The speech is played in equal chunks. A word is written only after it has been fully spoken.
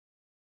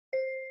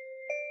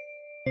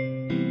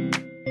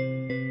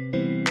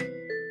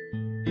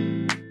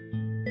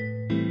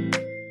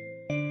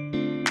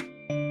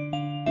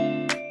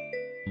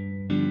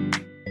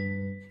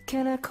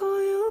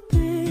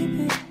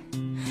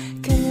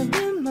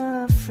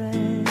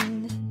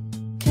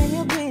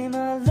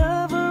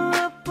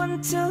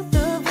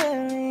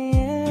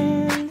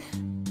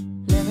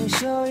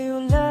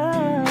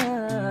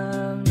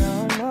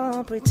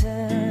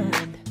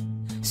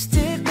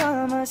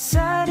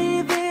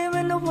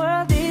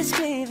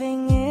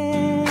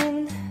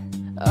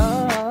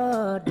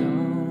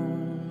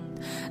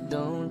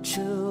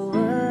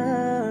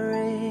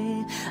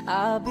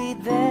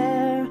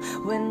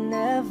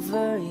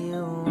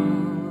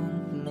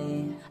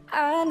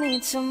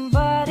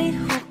somebody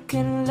who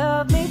can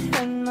love me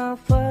at my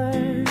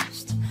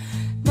worst.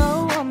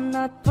 No, I'm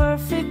not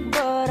perfect,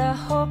 but I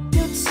hope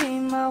you'd see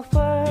my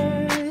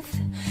worth.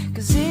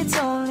 'Cause it's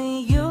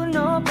only you,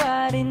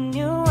 nobody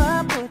knew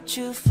I put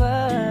you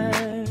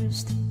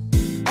first.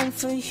 And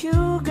for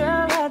you,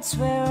 girl, I'd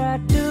swear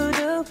I'd do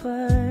the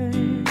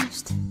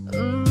worst.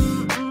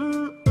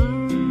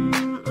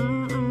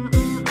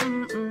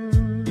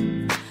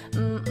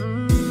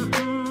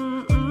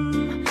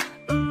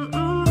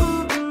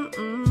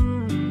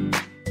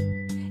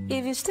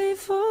 If you stay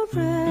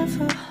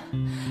forever,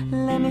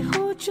 let me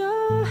hold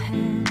your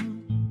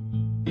hand.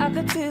 I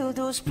could feel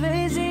those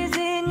places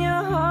in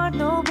your heart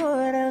no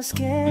one else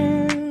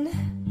can.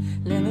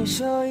 Let me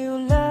show you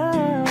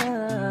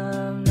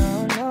love,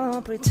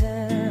 no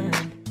pretend.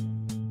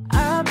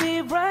 I'll be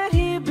right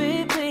here,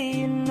 baby,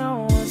 you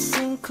know I'll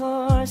sink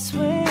or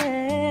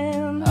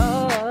swim.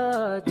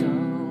 Oh,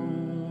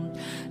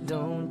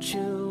 don't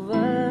you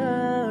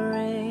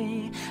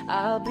worry,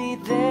 I'll be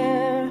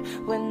there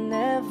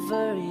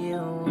whenever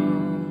you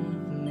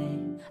want me.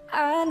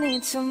 I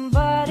need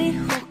somebody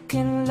who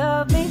can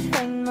love me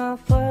at my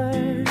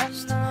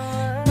worst.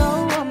 No,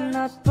 I'm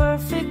not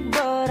perfect,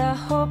 but I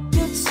hope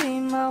you'd see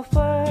my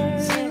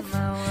worth.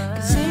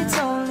 'Cause it's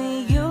only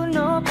you,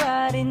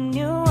 nobody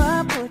knew I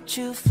put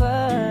you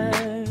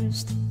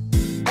first.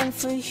 And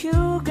for you,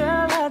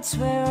 girl, I'd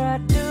swear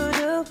I'd do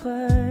the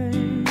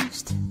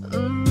worst.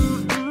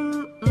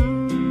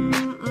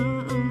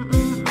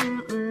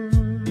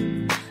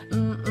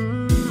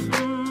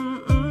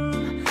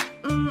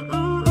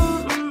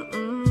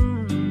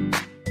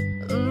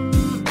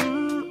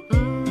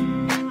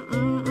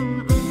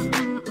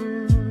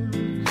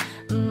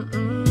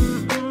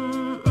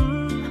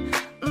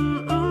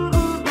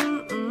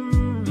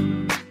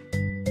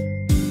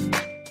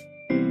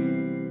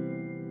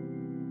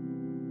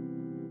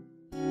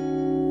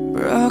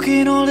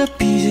 Broken all the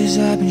pieces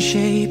I've been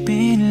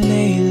shaping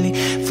lately,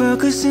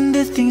 focusing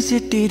the things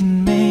that didn't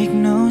make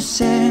no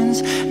sense.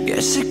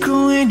 Guess that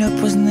growing up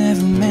was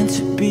never meant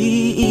to be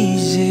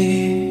easy.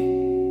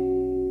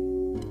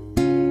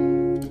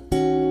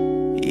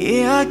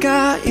 Yeah, I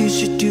got used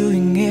to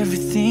doing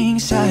everything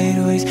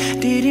sideways.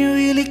 Didn't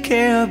really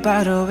care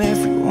about how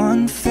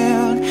everyone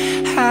felt,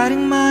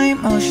 hiding my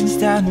emotions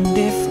down in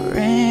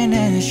different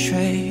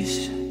ashtrays.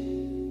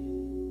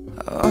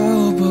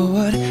 Oh, but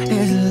what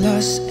is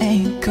lost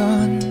ain't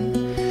gone.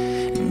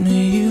 No,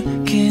 you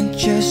can't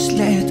just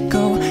let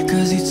go,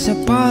 'cause it's a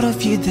part of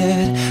you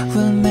that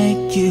will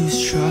make you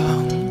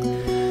strong.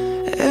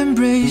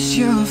 Embrace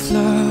your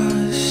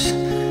flaws.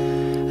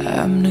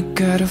 I'm not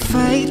gonna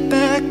fight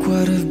back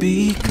what I've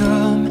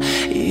become.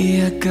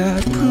 Yeah, I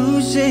got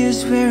bruises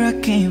where I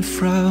came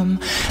from,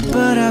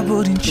 but I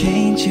wouldn't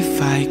change if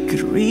I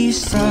could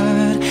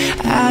restart.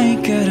 I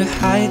ain't gotta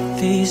hide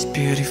these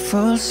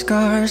beautiful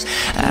scars.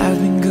 I've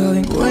been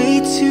going way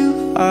too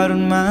hard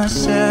on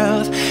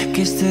myself.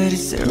 Guess that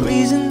is the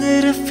reason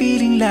that I'm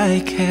feeling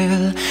like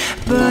hell.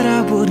 But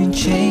I wouldn't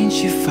change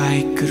if I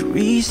could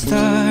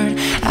restart.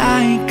 I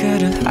ain't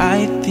gotta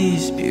hide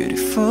these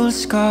beautiful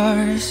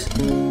scars.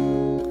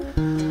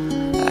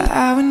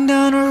 I went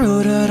down a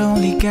road that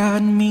only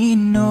got me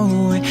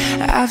nowhere.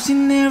 I've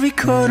seen every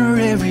corner,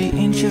 every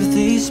inch of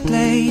this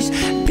place.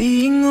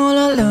 Being all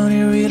alone,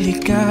 it really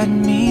got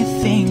me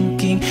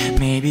thinking,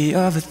 maybe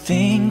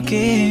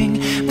overthinking,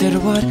 that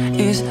what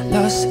is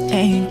lost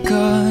ain't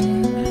gone.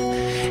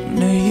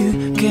 No, you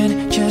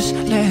can't just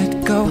let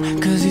go,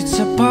 'cause it's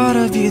a part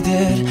of you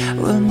that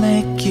will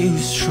make you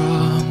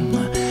strong.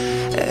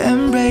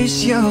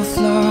 Embrace your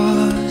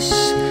flaws.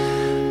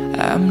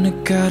 I'm not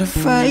gonna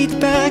fight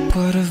back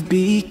what I've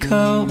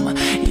become.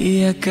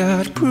 Yeah, I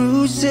got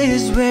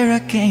bruises where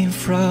I came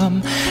from,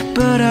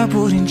 but I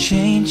wouldn't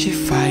change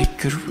if I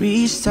could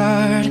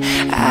restart.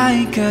 I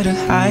ain't gotta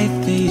hide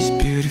these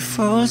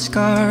beautiful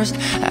scars.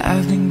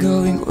 I've been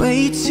going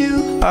way too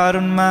hard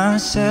on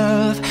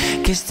myself.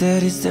 Guess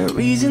that is the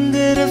reason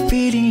that I'm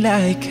feeling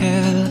like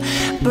hell.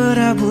 But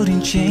I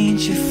wouldn't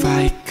change if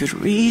I could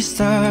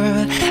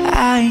restart.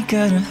 I ain't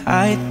gonna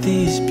hide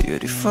these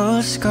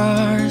beautiful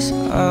scars.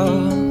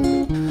 Oh,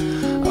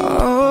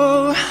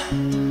 oh,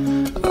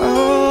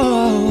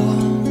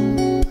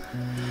 oh,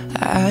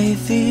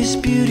 hide these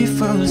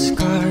beautiful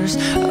scars.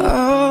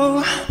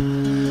 Oh,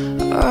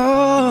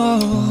 oh,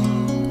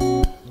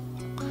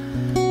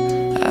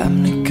 I'm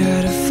not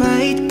gonna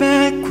fight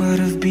back what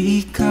I've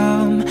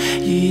become.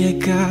 Yeah, I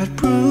got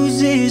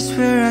bruises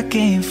where I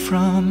came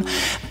from,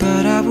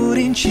 but I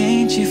wouldn't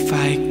change if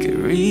I could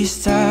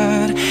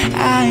restart.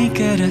 I ain't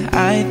gotta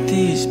hide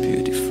these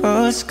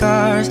beautiful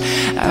scars.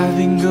 I've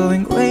been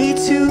going way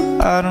too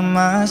hard on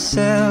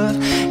myself.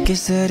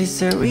 Guess that is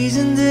the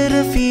reason that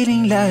I'm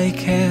feeling like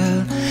hell.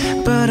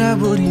 But I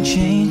wouldn't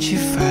change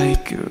if I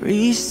could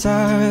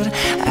restart.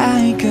 I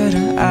ain't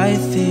gotta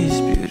hide these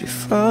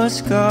beautiful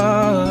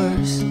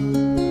scars.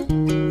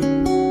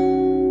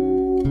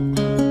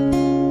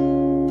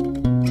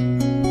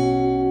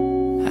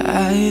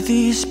 Hide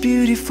these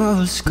beautiful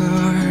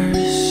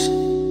scars.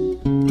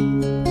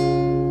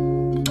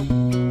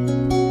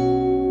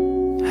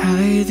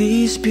 Hide hide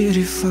these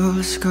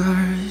beautiful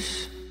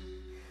scars.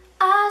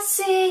 I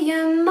see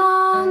your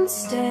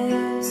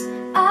monsters,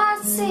 I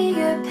see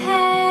your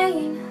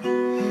pain.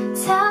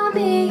 Tell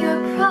me your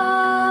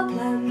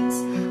problems,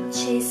 I'll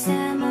chase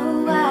them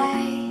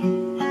away.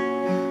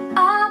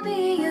 I'll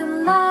be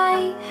your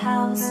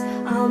lighthouse,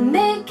 I'll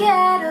make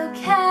it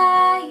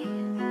okay.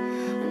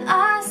 When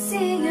I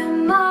see your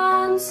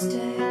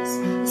monsters,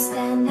 I'll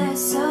stand there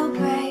so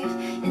brave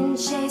and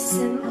chase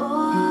them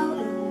all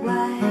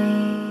away.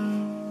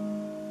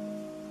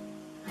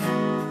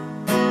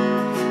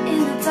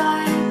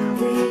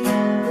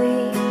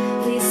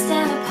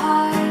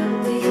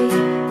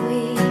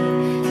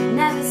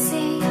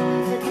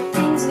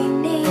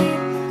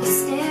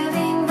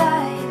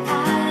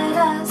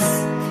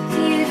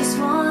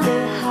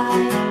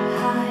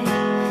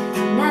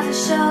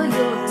 Show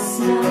your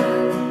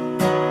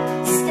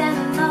smile. Stand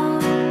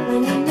alone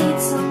when you need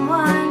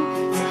someone.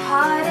 The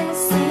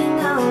hardest thing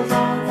of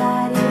all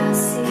that you'll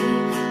see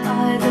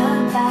are the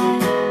bad,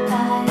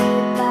 bad,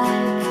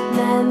 bad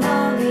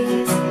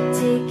memories.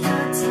 Take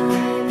your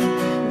time,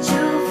 and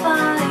you'll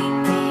find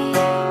me.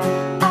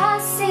 I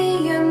see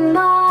your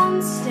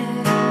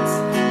monsters,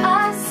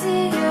 I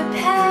see your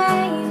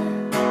pain.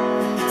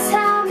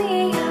 Tell me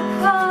your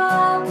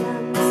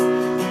problems,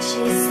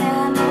 chase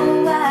them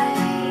away.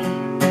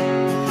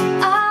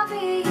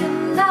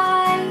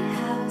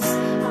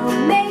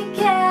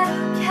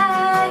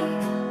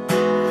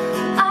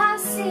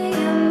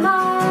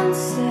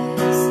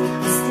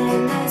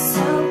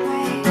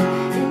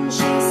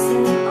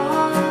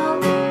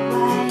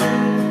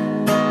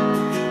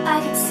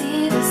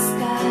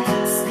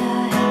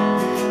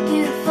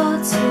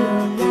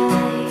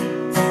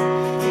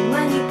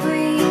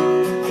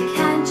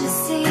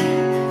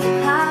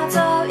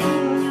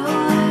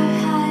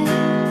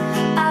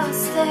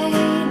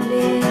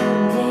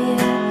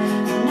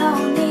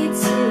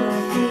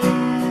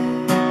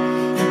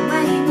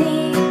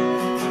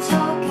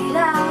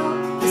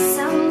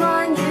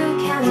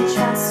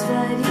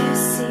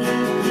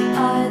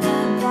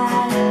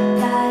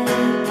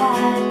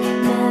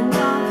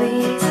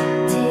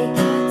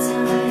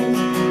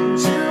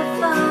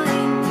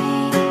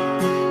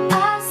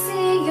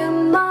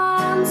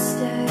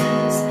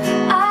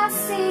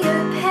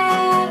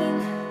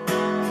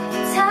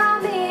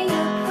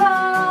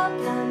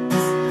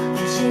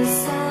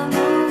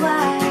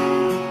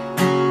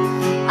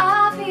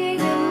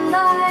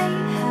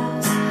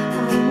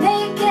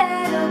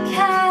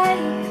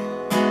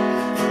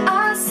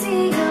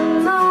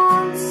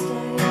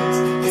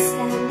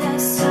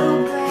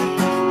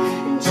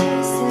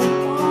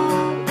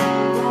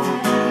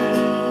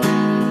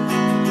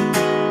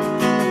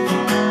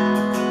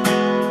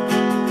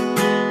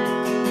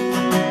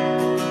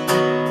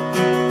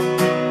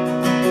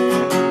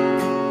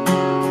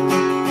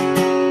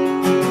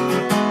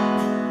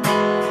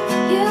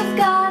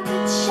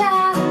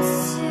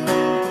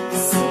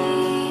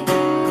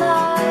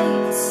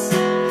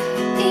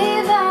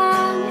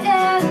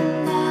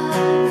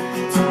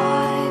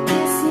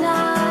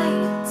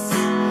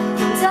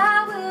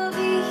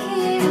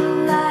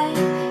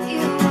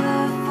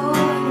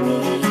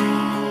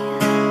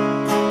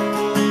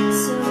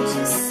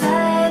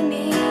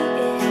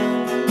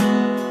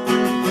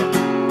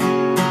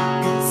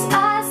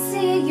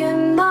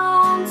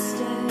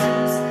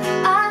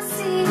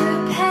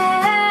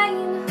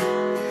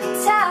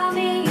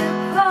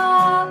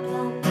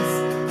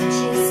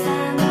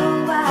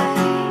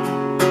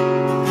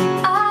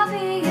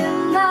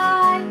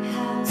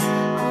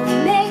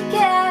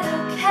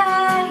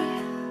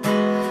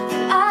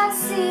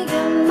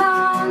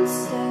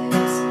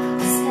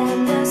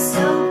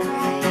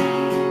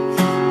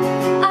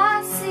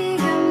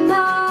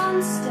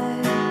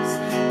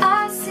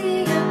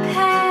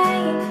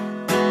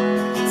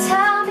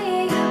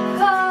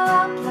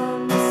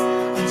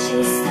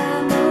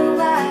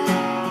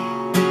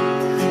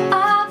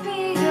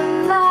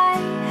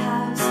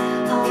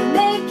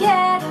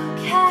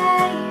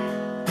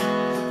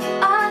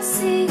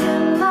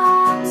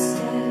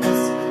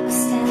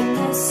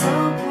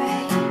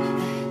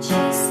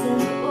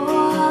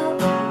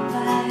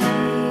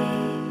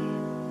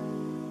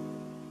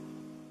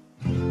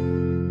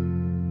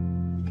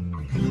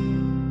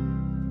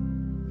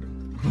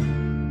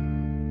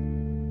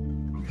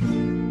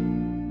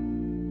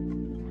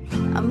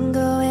 I'm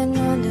going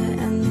under,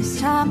 and this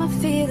time I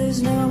feel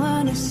there's no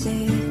one to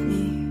save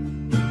me.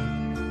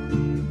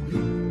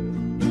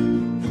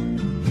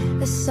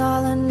 This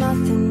all or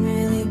nothing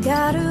really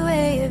got a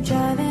way of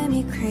driving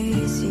me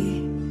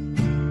crazy.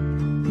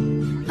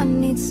 I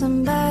need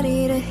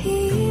somebody to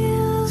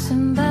heal,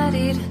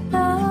 somebody to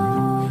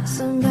know,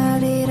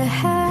 somebody to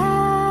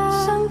have,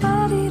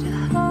 somebody to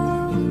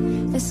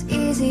hold. It's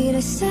easy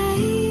to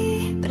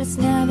say, but it's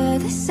never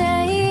the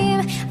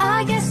same.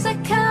 I guess I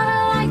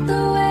kinda like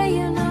the way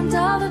you numbed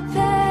all the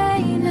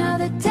pain. Now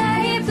the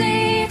day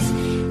bleeds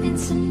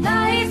into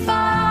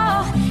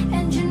nightfall,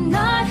 and you're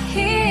not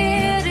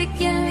here to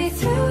get me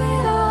through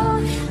it all.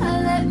 I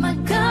let my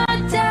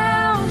guard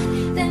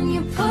down, then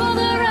you pulled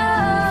the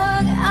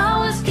rug. I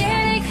was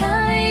getting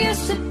kinda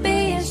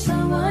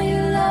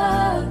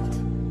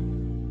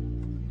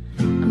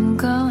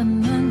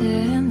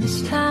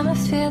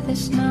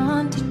there's no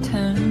one to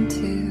turn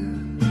to.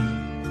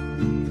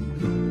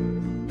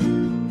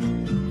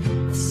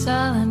 This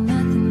all or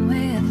nothing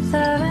way of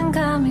loving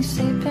got me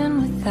sleeping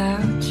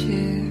without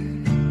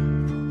you.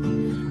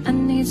 I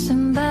need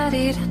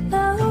somebody to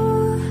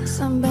know,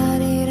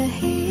 somebody to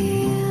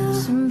heal,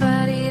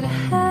 somebody to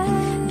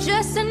have,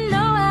 just to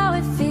know how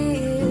it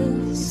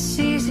feels. It's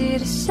easy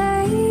to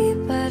say,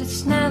 but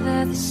it's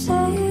never the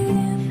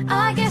same.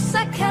 I guess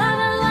I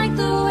kinda like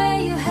the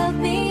way you helped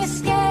me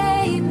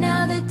escape.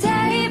 Now the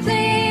day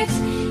bleeds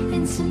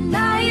into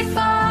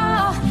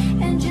nightfall,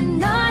 and you're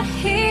not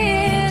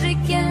here to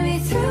get me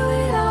through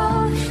it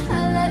all. I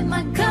let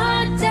my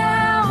guard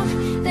down,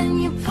 then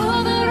you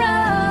pulled the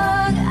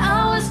rug. I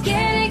was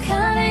getting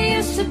kinda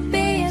used to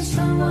being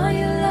someone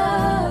you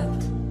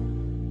loved,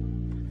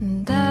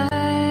 and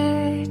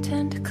I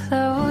tend to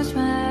close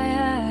my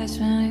eyes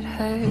when it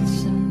hurts.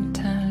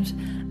 Sometimes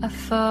I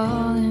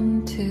fall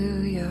into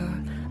your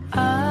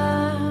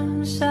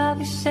arms. I'll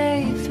be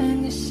safe in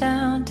your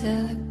sound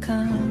till I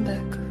come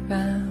back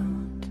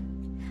around.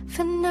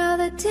 For now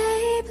the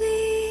day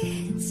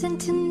bleeds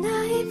into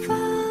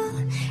nightfall,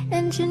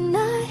 and you're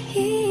not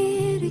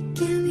here to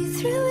get me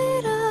through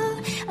it all.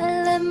 I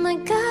let my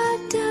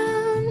guard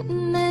down,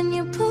 and then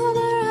you pulled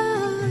the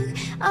rug.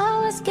 I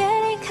was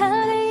getting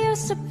kinda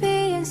used to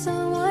being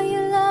someone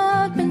you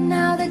loved, but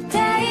now the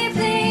day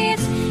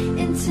bleeds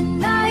into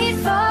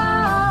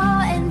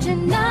nightfall, and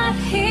you're not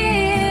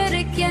here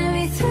to get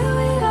me through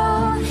it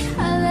all.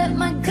 I let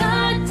my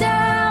guard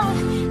down,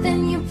 then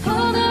you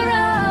pulled the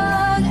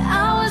rug.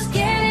 I was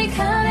getting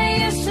kinda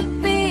used to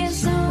being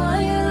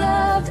someone you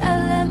loved. I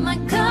let my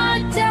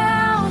guard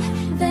down,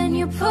 then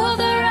you pulled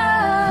the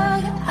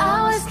rug. I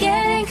was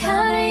getting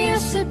kinda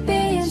used to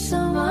being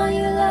someone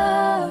you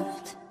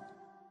loved.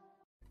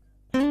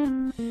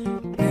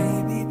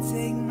 Baby,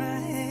 take my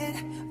hand.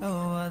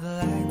 Oh, I'd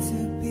like to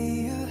be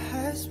your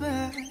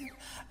husband.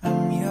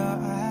 I'm your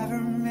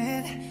Iron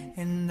Man,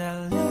 and I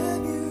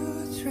love you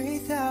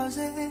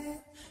 3000.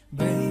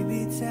 Baby,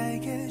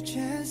 take a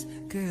chance,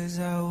 'cause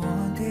I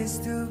want this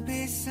to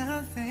be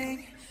something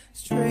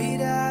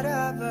straight out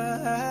of a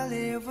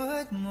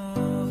Hollywood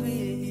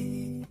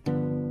movie.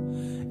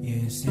 You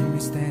see me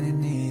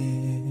standing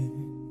here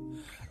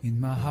in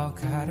my heart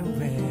cut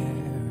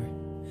wear,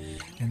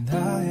 and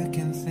all you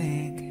can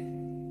think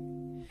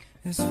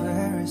is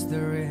where is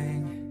the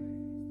ring?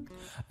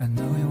 I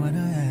know you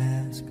wanna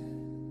ask,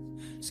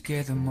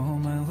 scared the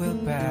moment will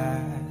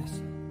pass.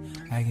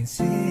 I can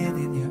see it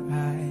in your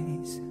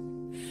eyes.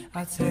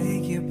 I'll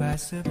take you by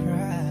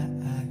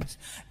surprise.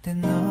 Then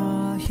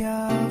all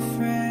your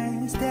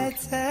friends that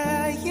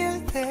tell you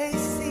they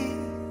see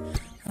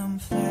I'm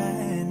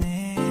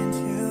planning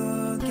to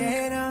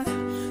get on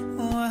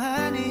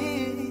one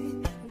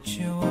knee, but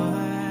you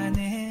want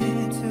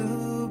it to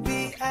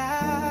be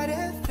out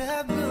of the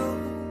blue.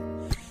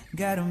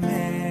 Gotta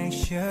make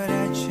sure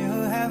that you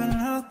have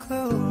no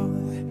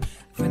clue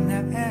when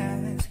I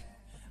ask.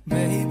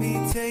 Baby,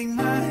 take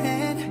my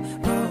hand.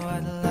 Oh,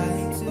 I'd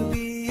like to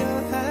be your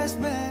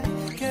husband,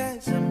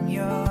 'cause I'm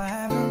your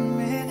Iron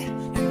Man,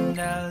 and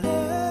I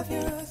love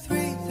you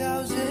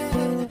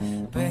 3000.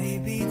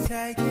 Baby,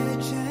 take a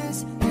chance,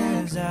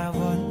 'cause I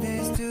want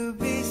this to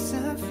be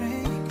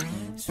something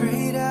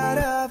straight out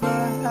of a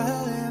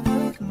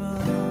Hollywood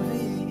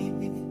movie.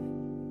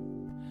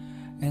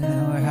 And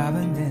now we're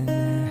having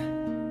dinner.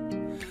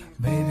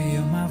 Baby,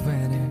 you're my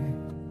winner.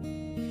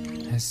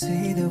 I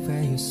see the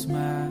way you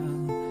smile.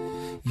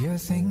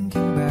 You're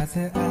thinking about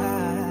the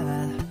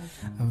eye.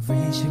 I'm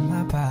reaching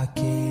my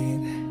pocket,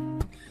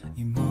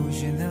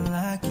 emotional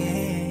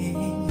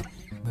locking.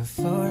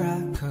 Before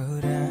I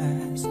could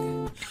ask,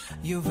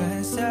 you've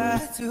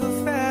answered too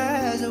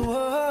fast. I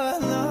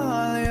want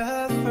all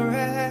your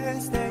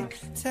friends. They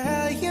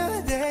tell you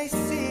they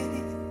see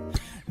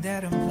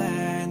that I'm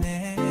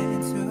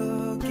planning to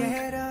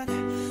get on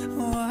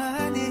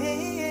one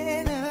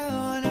knee.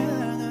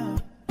 No.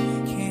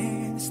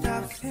 Can't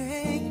stop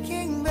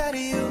thinking about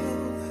you.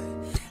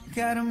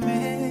 Gotta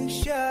make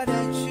sure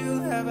that you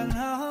have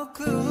no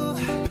clue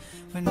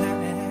when I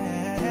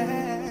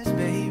ask.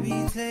 Baby,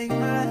 take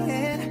my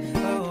hand.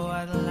 Oh,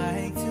 I'd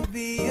like to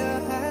be your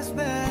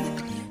husband.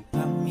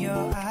 I'm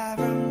your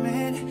Iron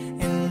Man,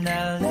 and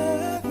I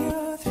love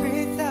you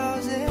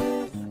 3000.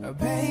 Oh,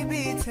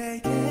 baby,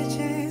 take a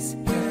chance,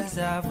 'cause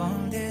I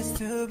want this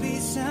to be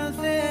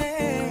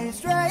something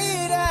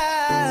straight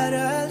out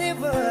of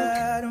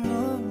Hollywood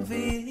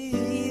movie.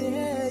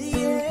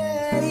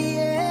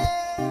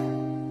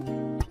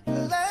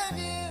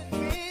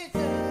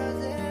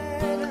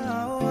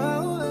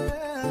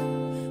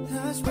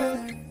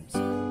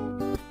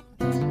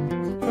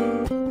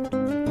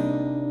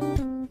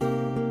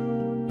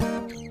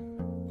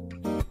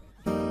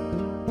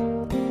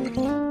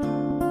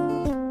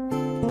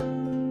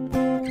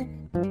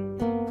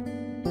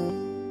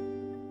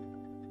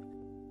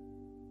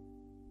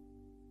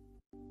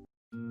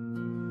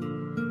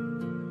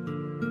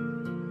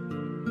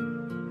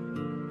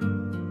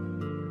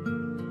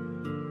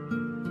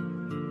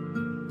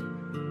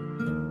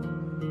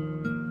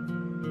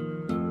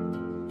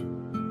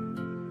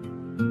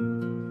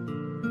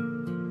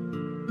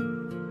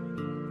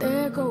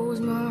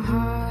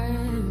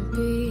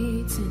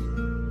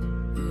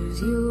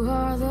 'cause you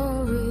are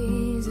the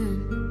reason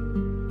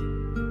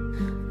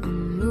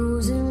I'm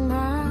losing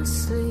my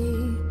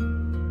sleep.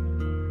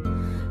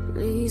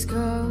 Please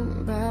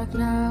come back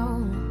now.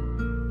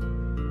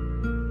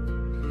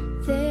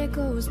 There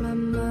goes my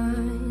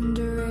mind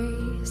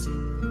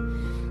racing,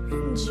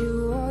 and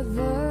you are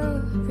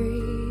the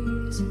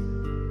reason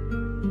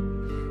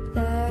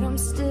that I'm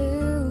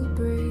still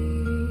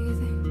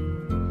breathing.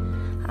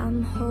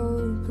 I'm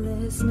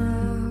hopeless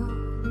now.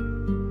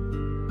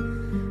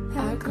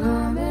 I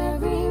climb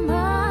every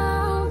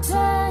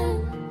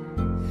mountain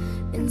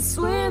and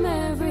swim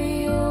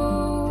every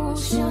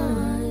ocean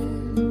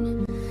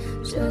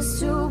just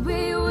to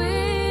be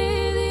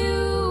with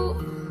you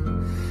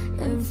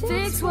and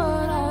fix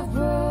what I've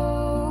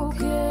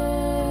broken.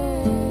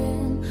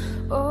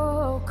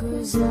 Oh,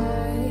 'cause I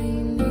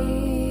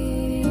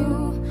need you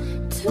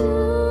to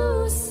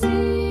see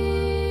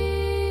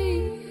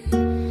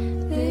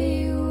that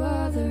you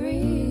are the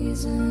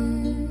reason.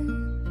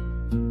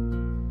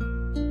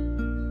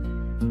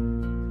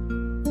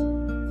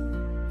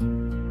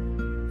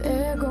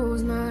 There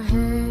goes my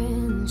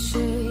hand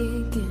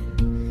shaking,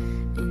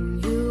 and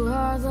you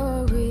are the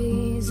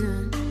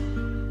reason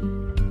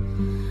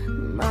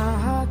my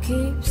heart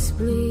keeps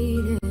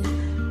bleeding.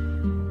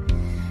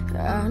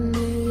 I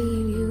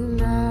need you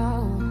now.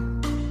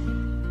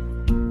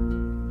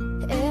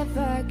 If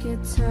I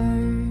could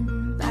turn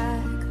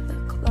back the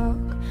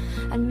clock,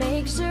 I'd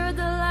make sure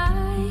the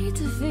light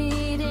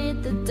defeated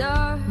the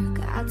dark.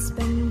 I'd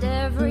spend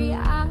every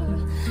hour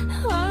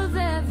of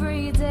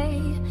every day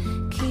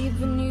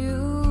keeping you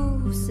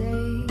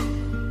safe.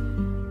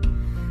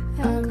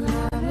 I'd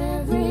climb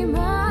every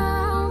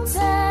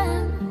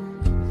mountain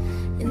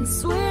and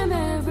swim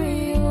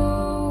every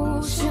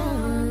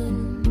ocean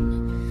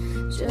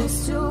just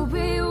to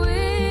be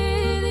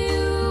with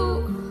you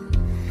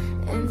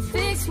and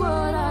fix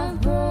what I've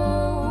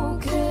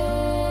broken.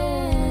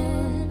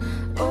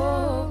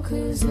 Oh,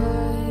 'cause I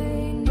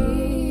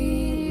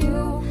need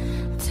you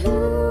to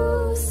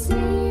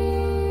see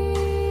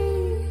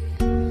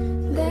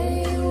that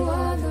you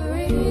are the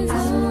reason. I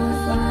don't wanna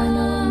fight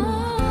no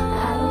more,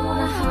 I don't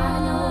wanna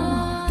hide no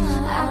more,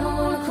 I don't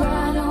wanna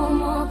cry no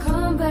more.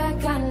 Come back,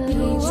 I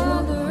need you.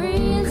 The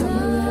reason. Come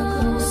a little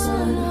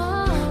closer,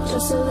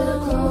 just a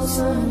little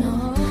closer.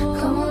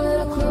 Come a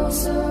little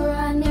closer.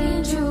 I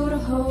need you to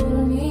hold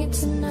me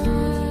tonight.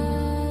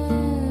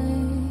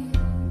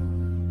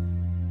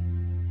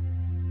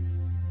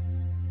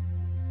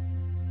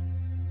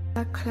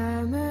 I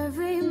climb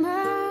every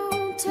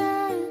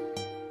mountain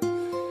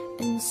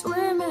and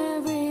swim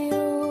every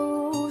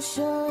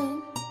ocean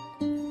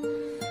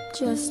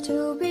just to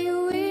be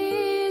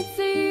with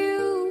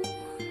you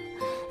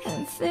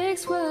and fix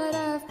what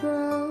I've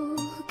broken.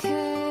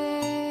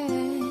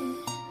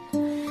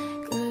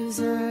 'Cause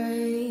I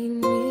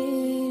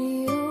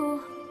need you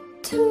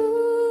to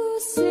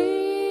see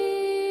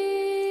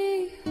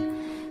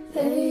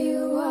that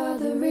you are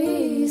the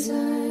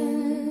reason.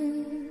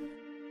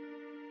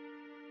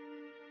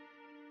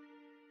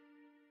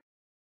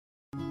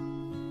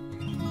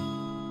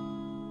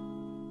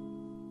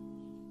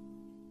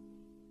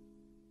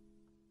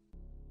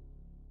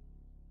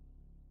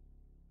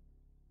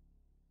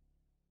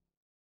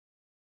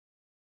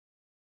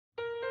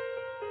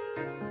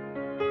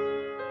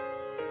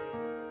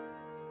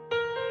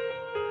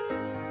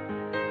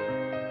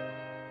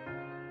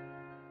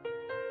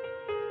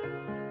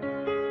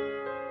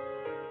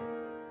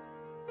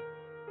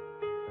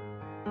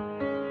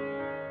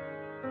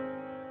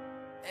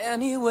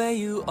 Anywhere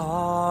you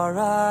are,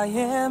 I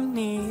am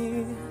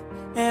near.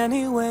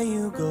 Anywhere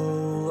you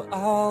go,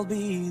 I'll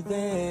be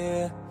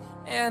there.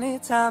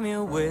 Anytime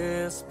you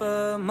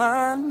whisper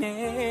my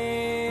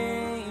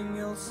name,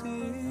 you'll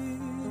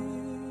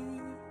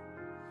see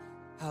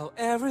how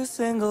every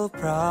single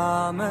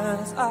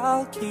promise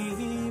I'll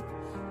keep.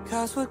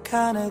 'Cause what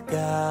kind of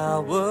guy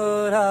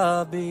would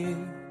I be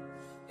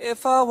if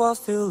I was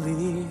to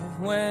leave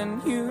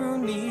when you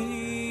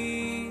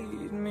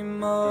need me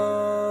most?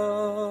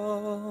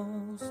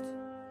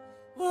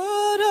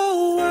 What are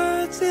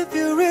words if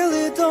you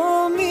really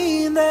don't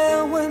mean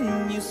them when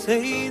you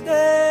say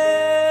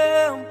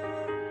them?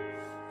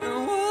 And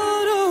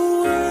what are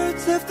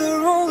words if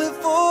they're only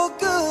for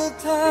good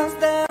times?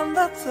 Then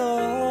that's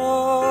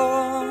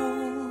all.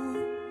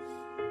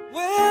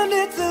 When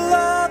it's a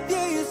love,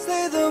 yeah, you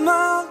say them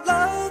out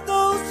loud.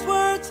 Those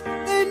words,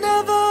 they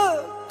never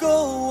go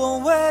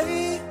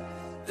away.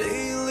 They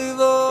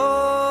live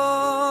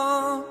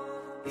on,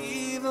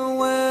 even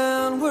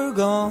when we're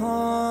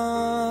gone.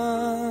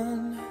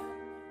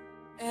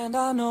 And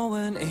I know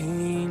an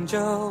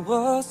angel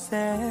was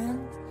sent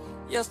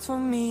just for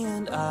me,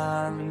 and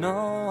I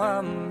know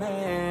I'm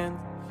meant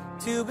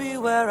to be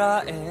where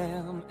I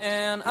am,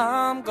 and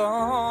I'm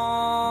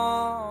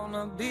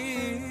gonna be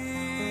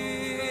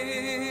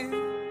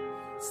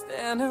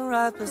standing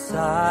right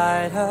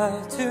beside her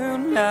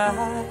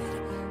tonight.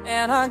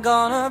 And I'm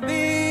gonna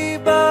be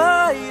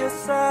by your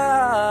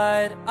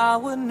side. I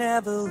would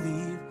never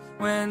leave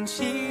when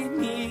she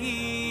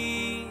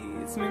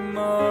needs me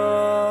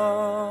most.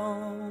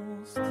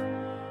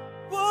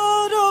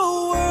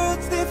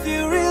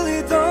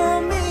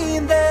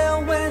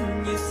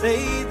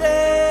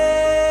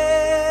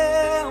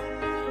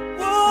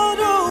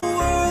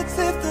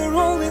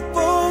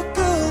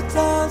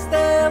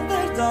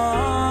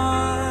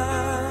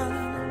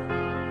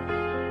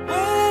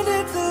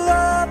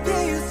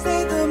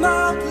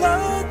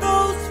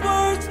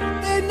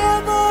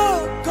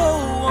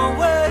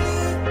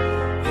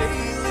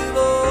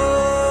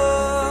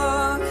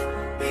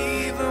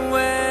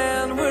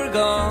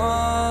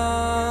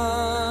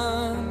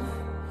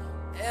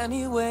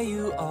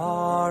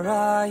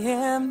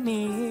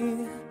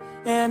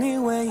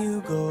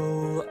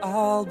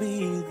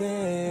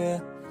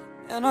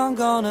 and I'm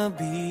gonna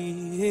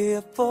be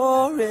here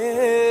forevermore.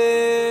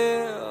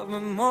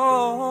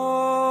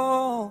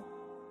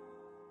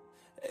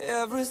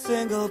 Every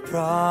single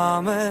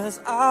promise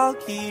I'll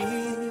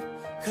keep,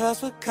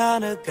 'cause what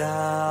kind of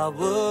guy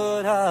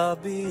would I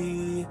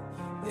be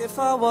if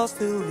I was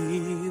to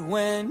leave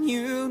when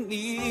you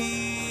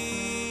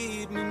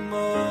need me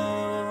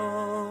most?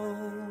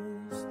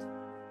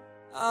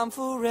 I'm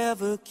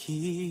forever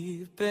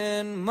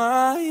keeping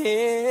my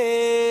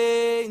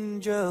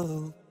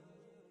angel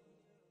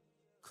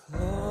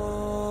close.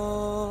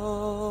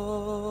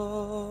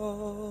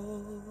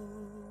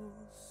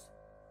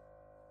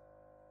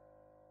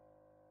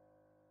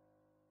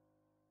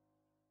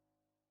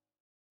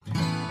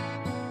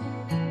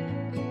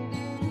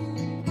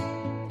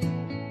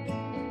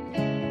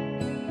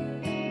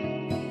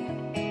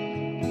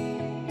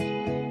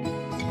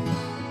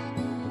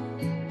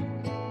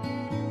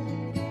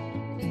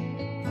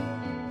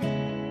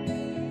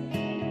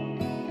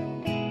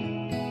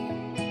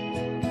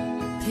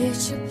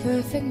 Picture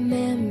perfect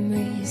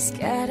memories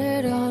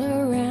scattered all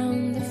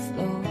around the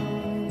floor.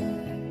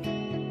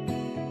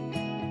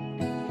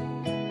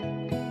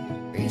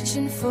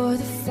 Reaching for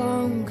the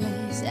phone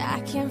 'cause I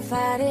can't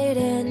fight it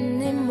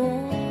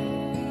anymore.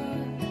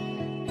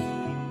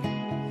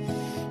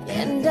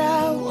 And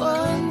I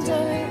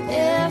wonder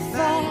if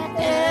I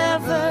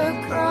ever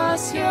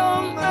cross your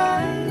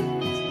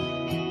mind.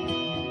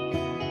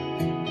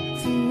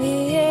 For me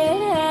it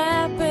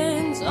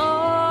happens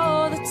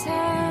all the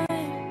time.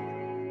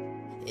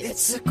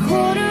 It's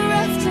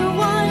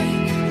 1:15.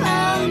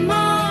 I'm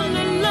all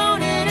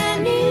alone and I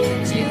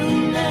need you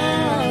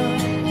now.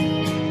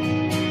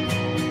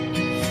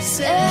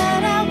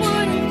 Said I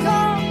wouldn't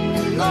call,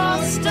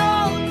 lost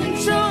all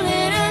control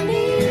and I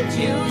need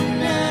you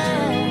now.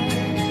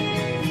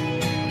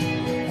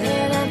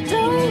 And I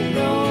don't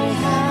know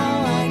how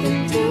I can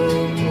do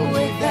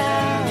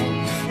without.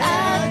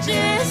 I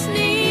just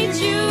need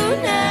you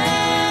now.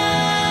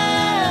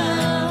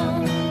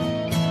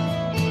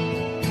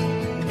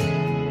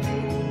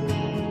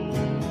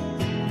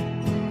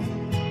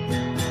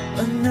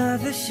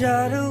 Another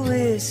shot of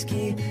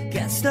whiskey,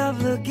 can't stop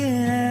looking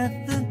at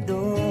the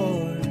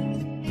door.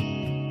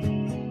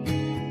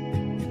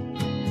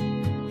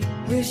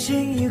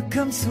 Wishing you'd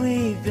come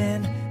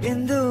sweeping in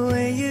the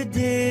way you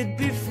did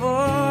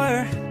before.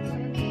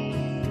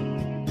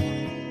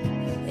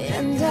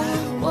 And I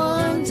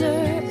wonder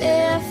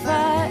if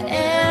I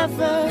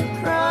ever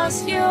cross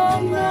your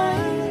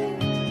mind.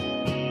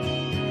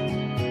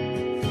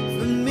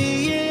 For me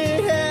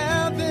it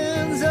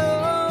happens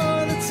all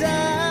the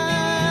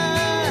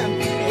time.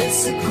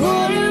 It's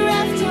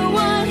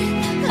 1:15.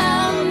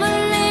 I'm a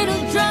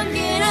little drunk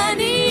and I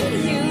need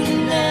you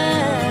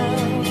now.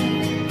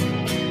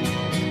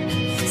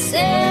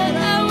 Said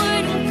I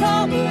wouldn't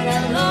call, but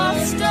I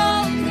lost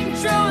all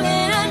control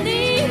and I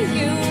need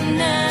you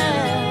now.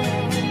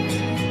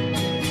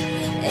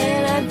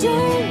 And I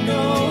don't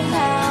know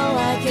how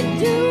I can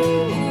do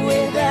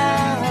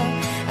without.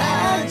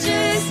 I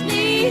just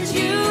need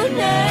you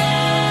now.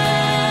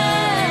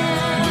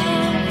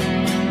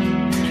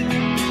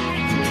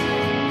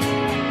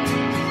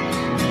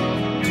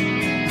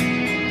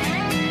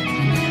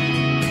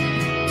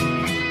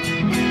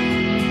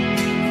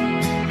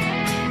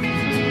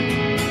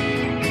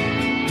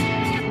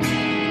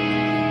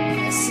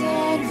 Guess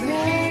I'd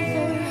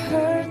rather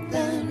hurt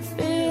than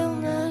feel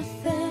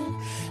nothing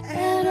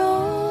at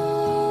all.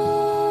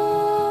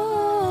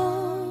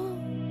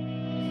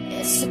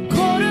 It's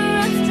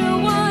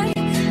 1:15.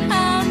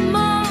 I'm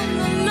all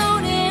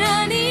alone and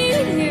I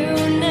need you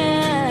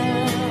now.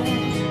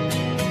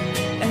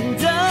 And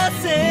I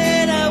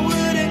said I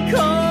wouldn't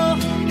call,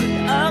 but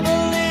I'm a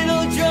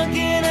little drunk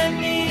and I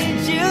need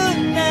you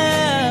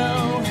now.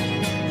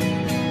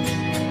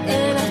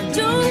 And I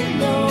don't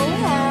know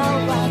how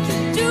I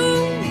can do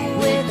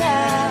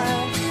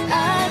without.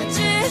 I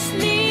just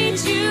need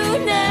you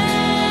now.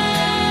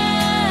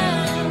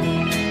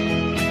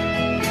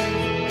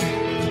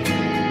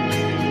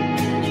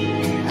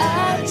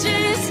 I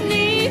just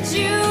need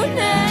you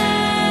now.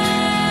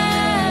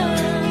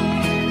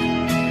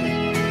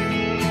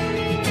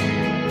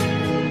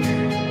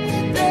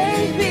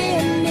 Baby,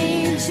 I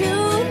need you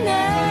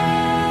now.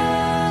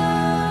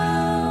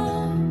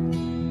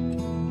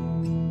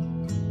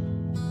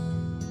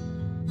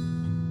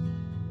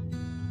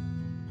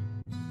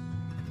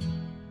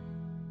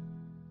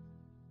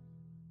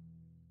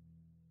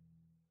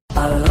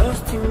 I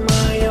lost in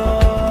my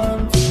own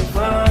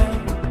divine.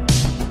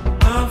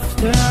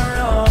 After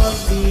all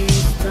this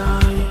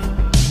time,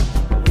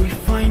 we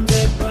find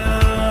a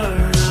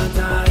paradise.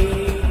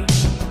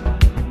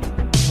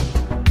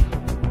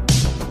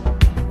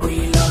 We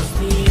lost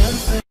the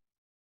answer.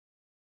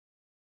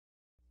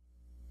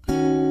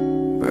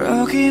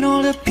 Broken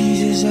all the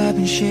pieces I've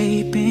been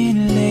shaping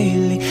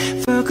lately,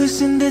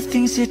 focusing the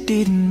things that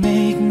didn't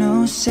make no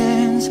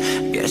sense.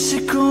 Guess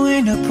that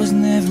growing up was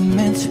never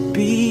meant to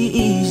be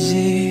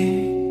easy.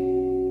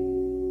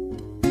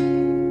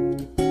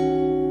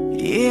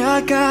 Yeah, I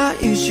I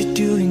got used to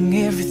doing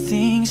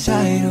everything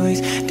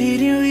sideways.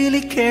 Didn't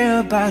really care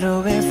about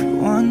how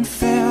everyone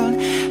felt,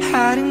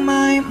 hiding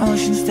my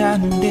emotions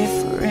down in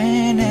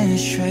different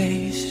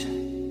ashtrays.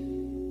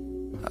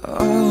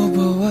 Oh,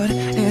 but what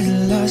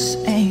is lost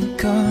ain't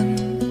gone.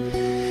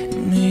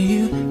 No,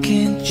 you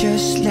can't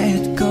just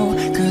let go,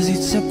 'cause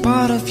it's a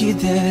part of you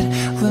that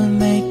will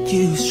make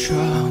you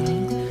strong.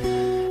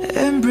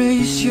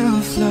 Embrace your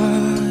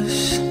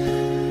flaws.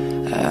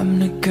 I'm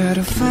not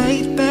gonna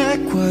fight back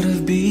what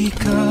I've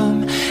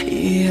become.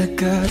 Yeah, I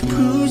got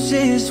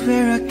bruises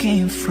where I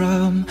came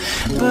from,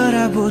 but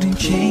I wouldn't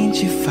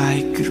change if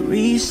I could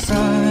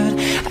restart.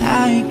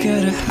 I ain't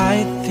gotta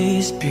hide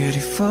these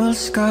beautiful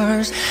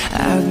scars.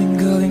 I've been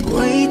going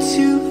way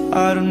too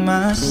hard on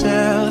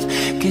myself.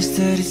 Guess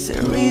that is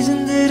the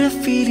reason that I'm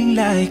feeling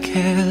like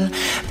hell,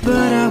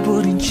 but I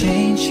wouldn't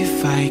change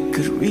if I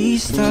could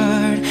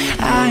restart.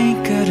 I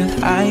ain't gotta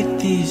hide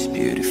these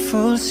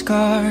beautiful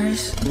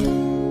scars.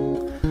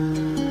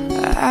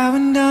 I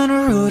went down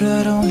a road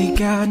that only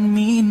got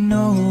me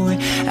nowhere.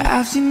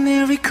 I've seen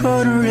every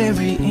corner,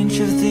 every inch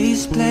of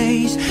this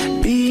place.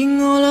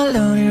 Being all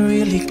alone, it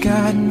really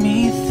got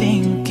me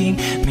thinking,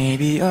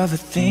 maybe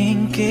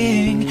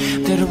overthinking,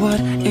 that what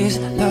is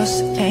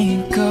lost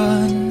ain't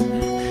gone.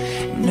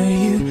 No,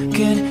 you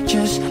can't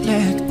just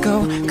let go,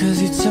 'cause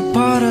it's a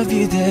part of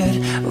you that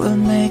will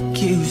make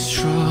you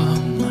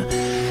strong.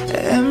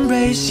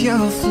 Embrace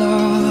your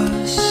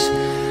flaws.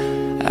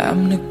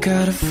 I'm not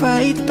gonna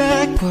fight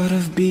back what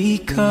I've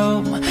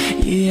become.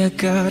 Yeah, I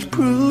got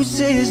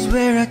bruises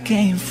where I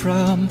came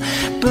from,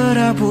 but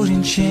I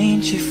wouldn't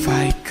change if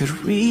I could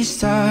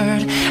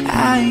restart.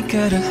 I ain't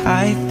gotta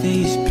hide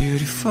these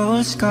beautiful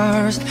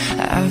scars.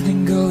 I've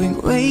been going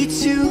way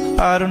too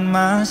hard on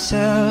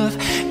myself.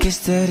 Guess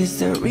that is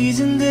the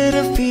reason that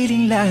I'm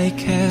feeling like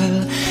hell,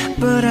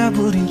 but I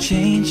wouldn't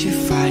change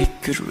if I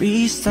could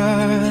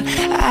restart.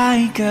 I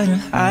ain't gotta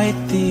hide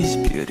these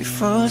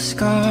beautiful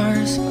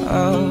scars.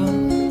 Oh,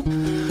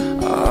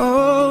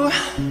 oh,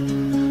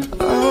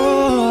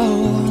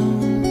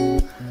 oh,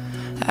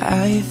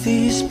 hide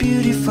these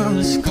beautiful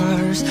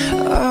scars.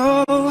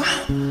 Oh,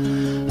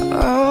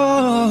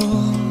 oh,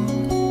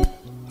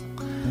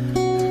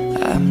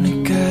 I'm not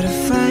gonna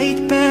fight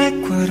back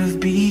what I've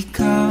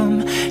become.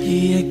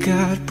 Yeah, I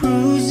got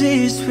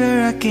bruises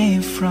where I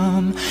came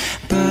from,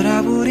 but I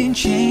wouldn't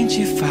change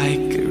if I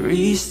could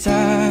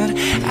restart.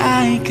 I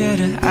ain't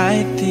gotta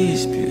hide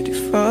these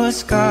beautiful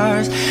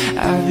scars.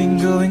 I've been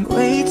going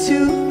way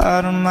too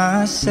hard on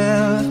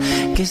myself.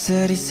 Guess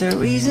that is the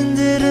reason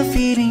that I'm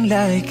feeling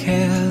like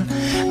hell,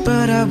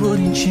 but I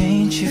wouldn't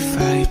change if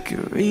I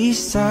could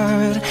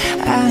restart.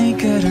 I ain't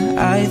gotta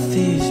hide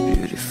these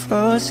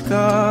beautiful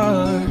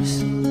scars.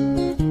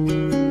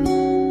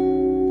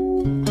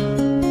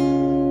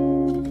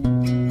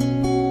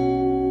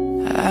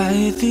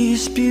 Hide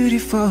these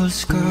beautiful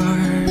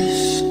scars.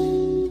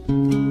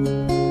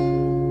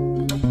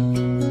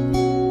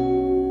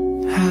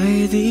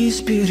 Hide these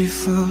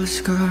beautiful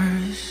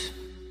scars.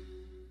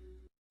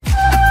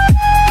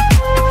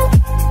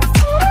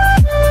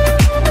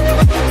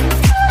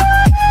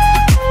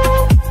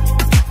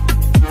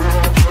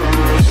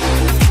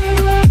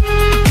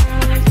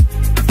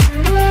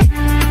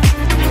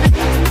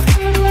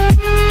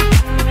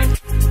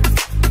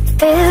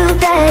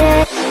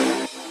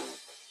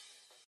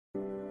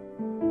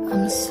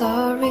 I'm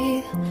sorry,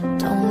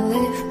 don't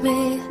leave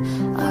me.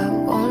 I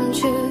want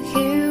you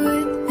here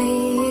with me.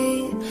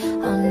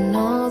 I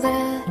know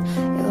that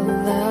your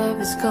love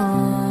is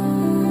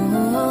gone.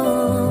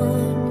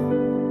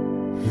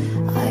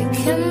 I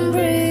can't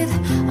breathe,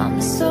 I'm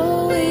so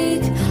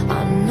weak. I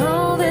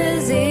know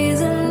this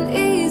isn't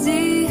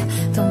easy.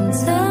 Don't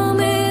tell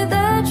me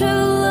that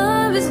your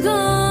love is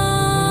gone.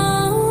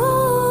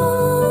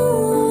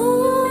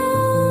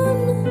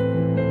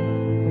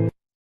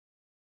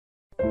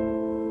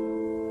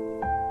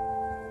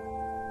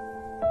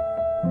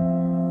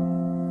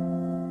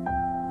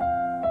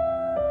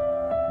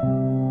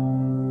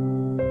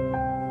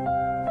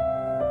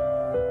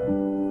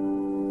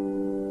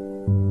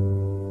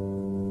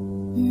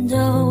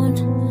 Don't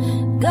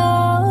go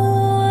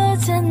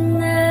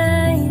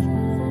tonight.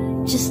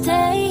 Just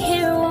stay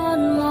here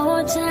one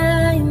more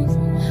time.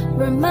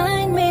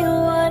 Remind me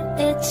what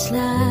it's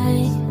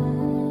like.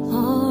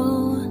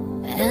 Oh,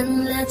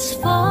 and let's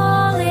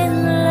fall in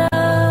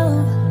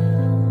love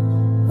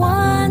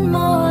one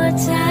more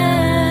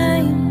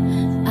time.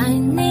 I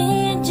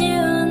need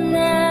you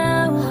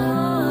now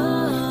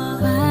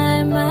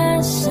by my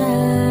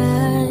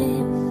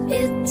side.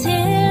 It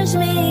tears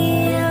me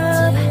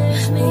up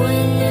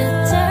when you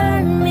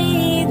turn me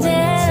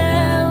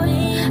down.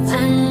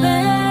 I'm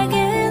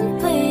begging,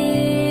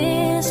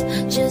 please,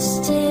 just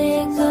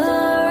stick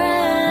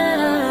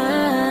around.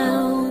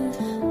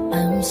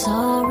 I'm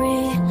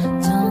sorry,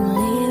 don't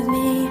leave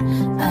me.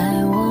 I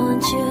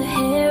want you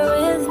here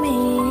with me.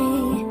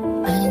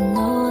 I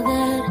know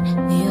that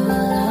your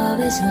love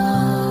is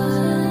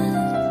gone.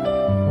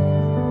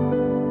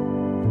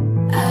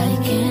 I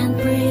can't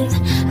breathe,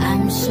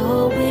 I'm so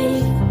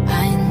weak.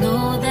 I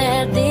know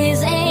that this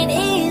ain't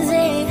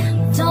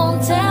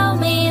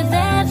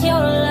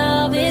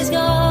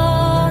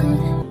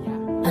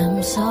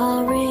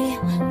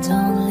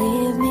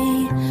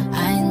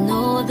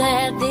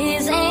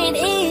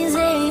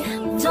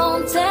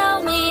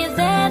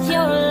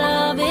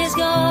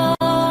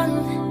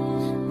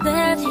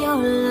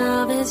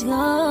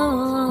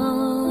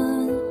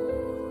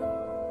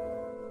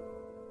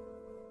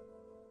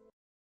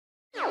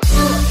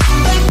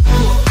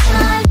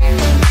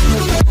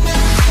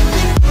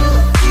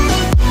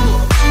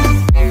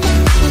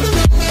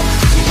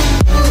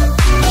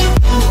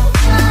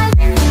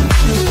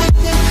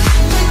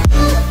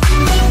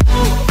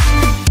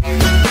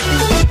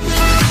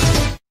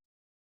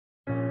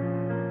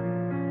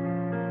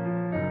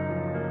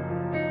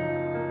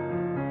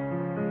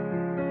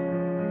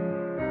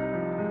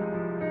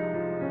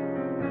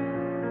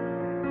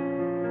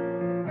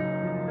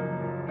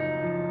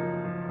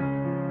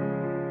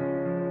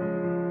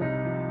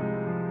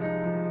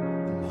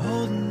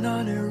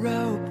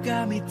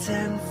got me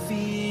 10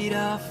 feet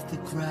off the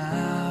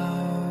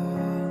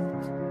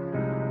ground.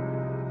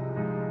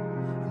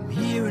 I'm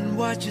hearing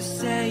what you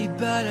say,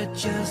 but I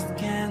just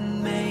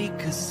can't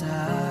make a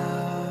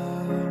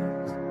sound.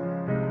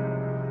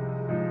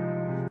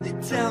 They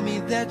tell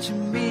me that you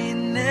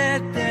mean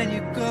it, then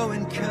you go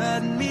and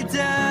cut me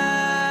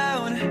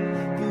down.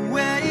 But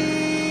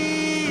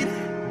wait,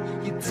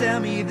 you tell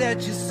me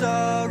that you're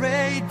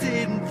sorry,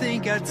 didn't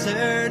think I'd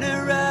turn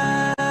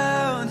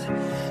around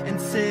and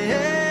say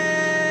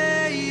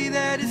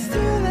that it's too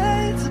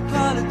late to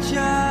apologize.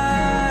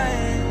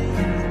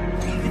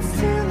 It's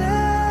too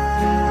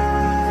late.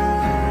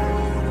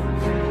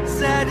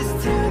 Said it's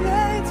too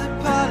late to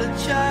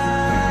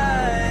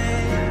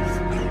apologize.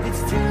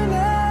 It's too late.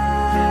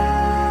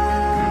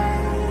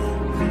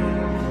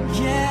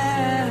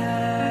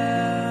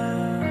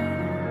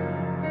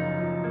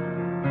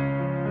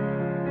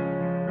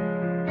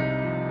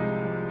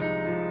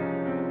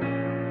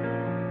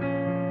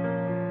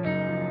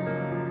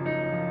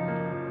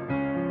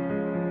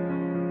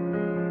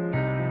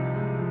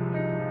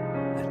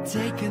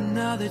 Take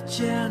another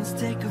chance,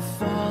 take a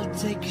fall,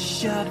 take a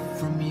shot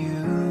from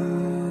you.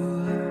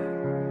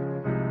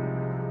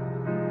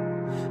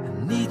 I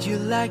need you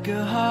like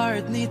a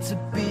heart needs a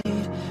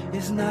beat,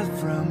 it's not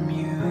from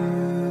you.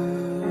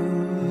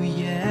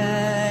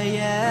 Yeah,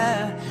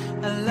 yeah,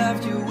 I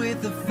loved you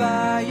with the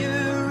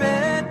fire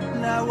red,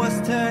 and I was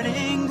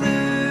turning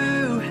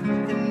blue.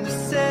 And to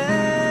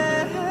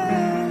say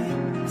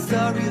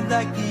sorry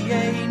like the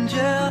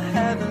angel,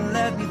 heaven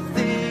let me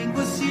think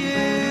was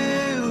you.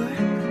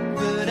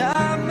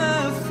 I'm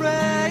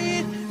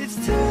afraid it's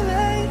too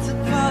late to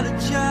apologize.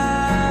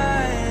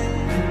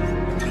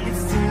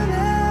 It's too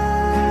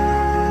late.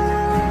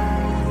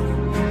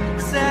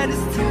 Said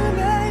it's too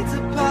late to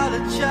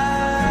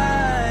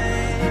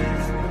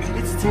apologize.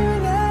 It's too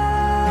late.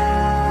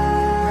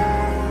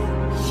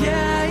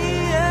 Yeah,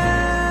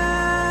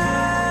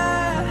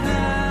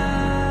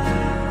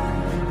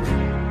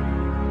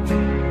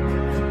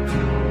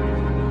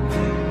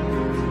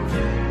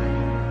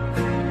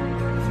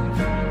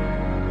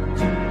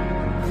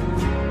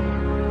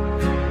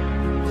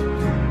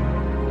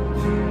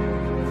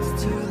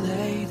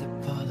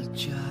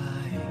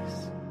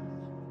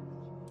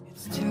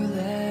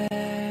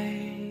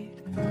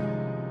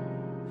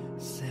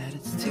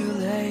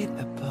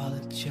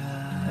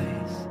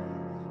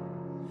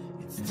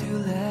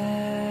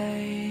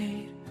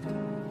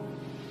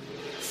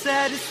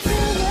 said it's too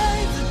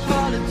late to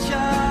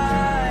apologize.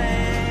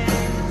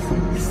 It's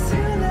too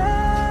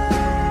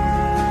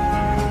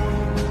late.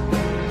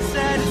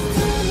 Said it's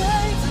too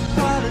late to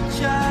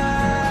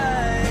apologize.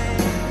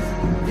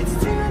 It's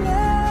too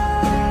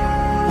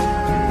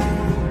late.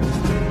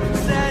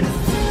 Said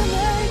it's too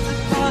late to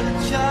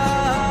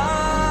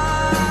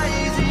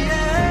apologize.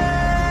 Yeah.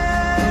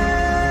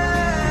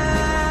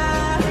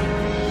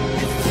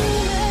 It's too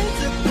late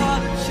to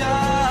apologize.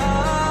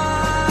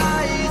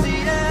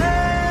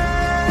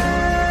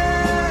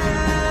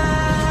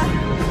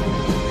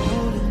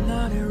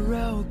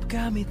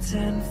 Got me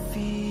 10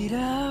 feet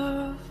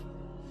off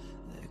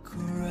the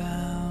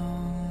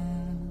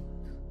ground.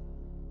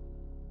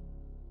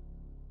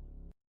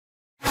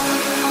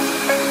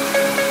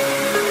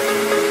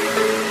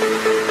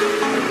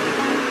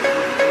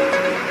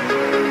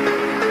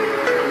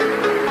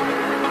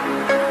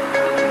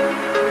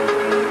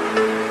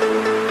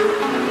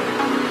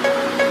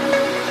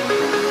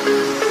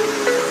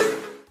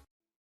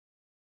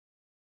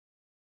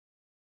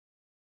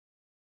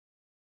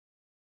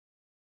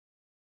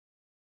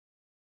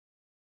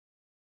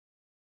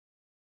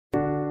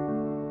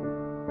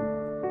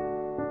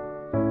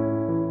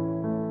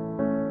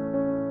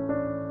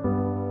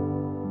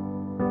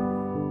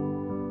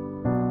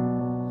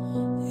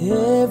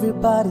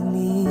 Everybody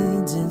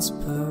needs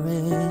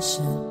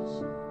inspiration.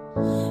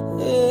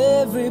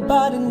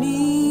 Everybody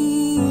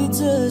needs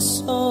a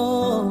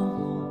song,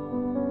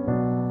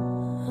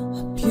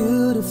 a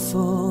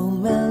beautiful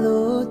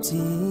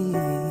melody.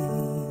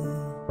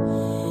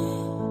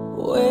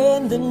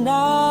 When the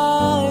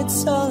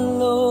nights are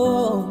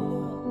long,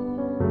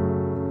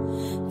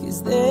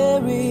 'cause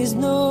there is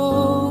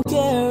no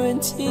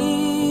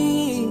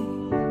guarantee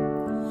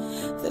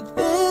that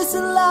this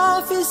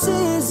life is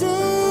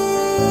easy.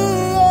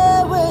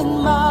 When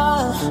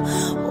my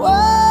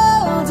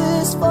world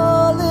is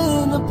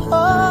falling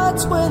apart,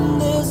 when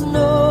there's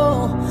no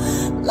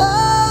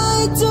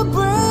light to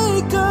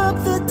break up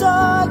the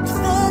dark,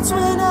 that's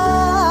when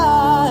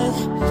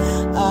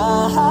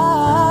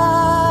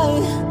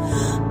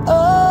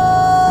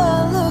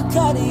oh, look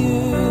at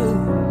you.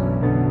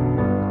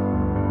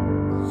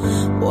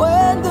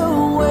 When the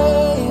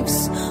waves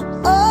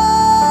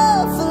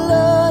are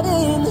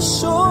flooding the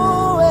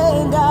shore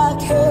and I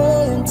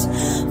can't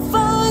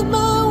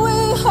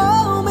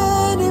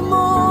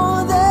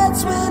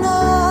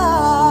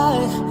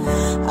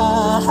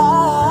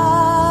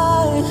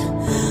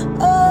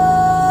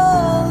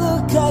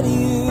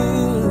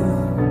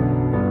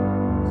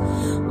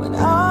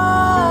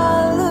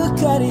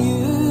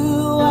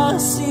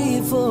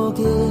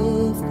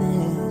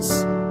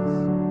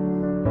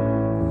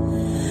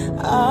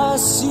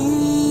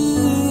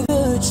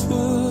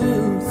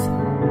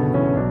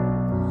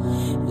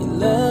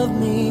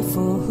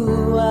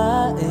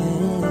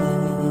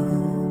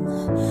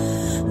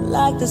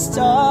like the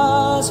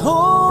stars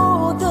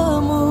hold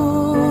the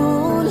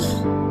moon,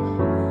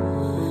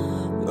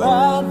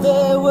 right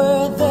there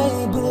where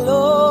they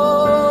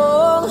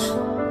belong.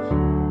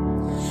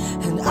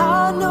 And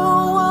I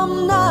know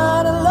I'm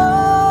not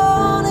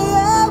alone,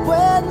 yeah,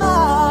 when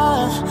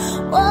my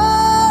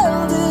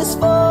world is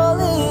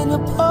falling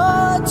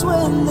apart,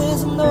 when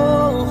there's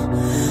no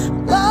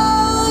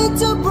light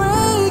to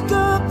break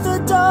up the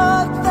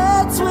dark.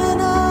 That's when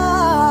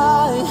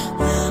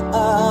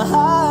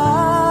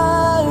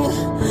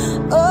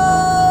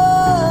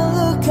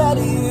look at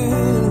you.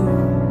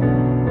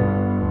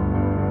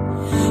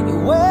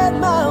 When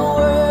my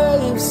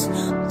waves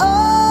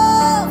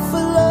are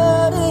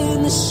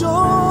flooding the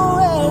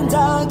shore and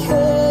I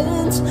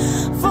can't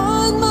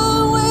find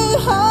my way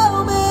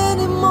home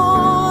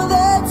anymore,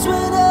 that's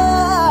when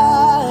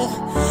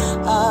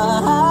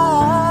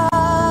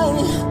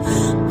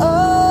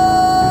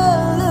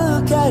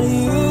look at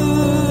you.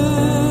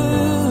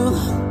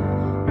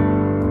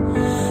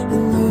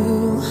 And you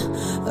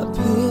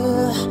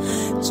appear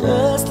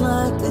just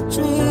like a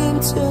dream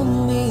to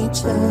me,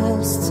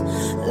 just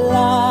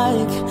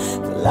like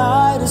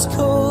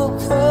kaleidoscope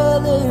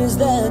colors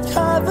that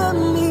cover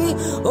me.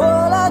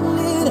 All I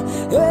need